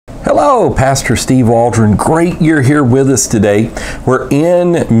Hello, Pastor Steve Waldron. Great you're here with us today. We're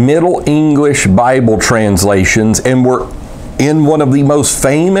in Middle English Bible translations, and we're in one of the most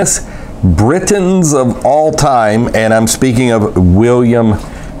famous Britons of all time, and I'm speaking of William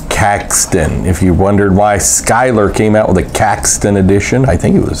Caxton. If you wondered why Schuyler came out with a Caxton edition, I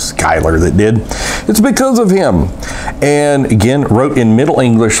think it was Schuyler that did, it's because of him. And again, wrote in Middle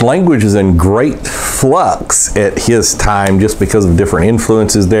English. Language is in great flux at his time just because of different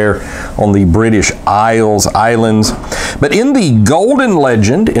influences there on the British Islands. But in the Golden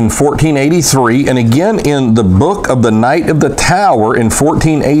Legend in 1483, and again in the Book of the Knight of the Tower in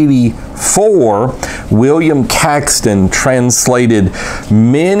 1484, William Caxton translated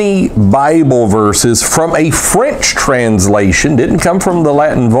many Bible verses from a French translation, didn't come from the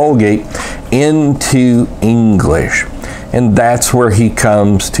Latin Vulgate, into English. And that's where he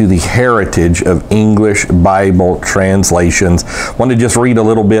comes to the heritage of English Bible translations. I want to just read a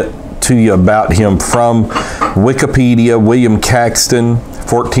little bit to you about him from Wikipedia. William Caxton,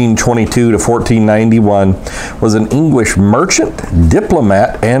 1422 to 1491, was an English merchant,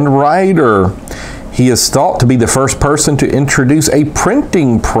 diplomat, and writer. He is thought to be the first person to introduce a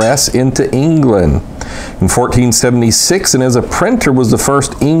printing press into England. In 1476, and as a printer, was the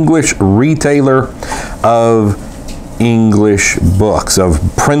first English retailer of English books, of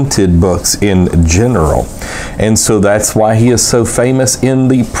printed books in general. And so that's why he is so famous in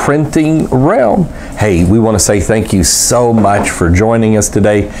the printing realm. Hey, we want to say thank you so much for joining us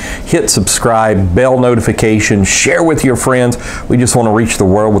today. Hit subscribe, bell notification, share with your friends. We just want to reach the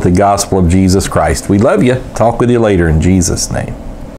world with the gospel of Jesus Christ. We love you. Talk with you later in Jesus' name.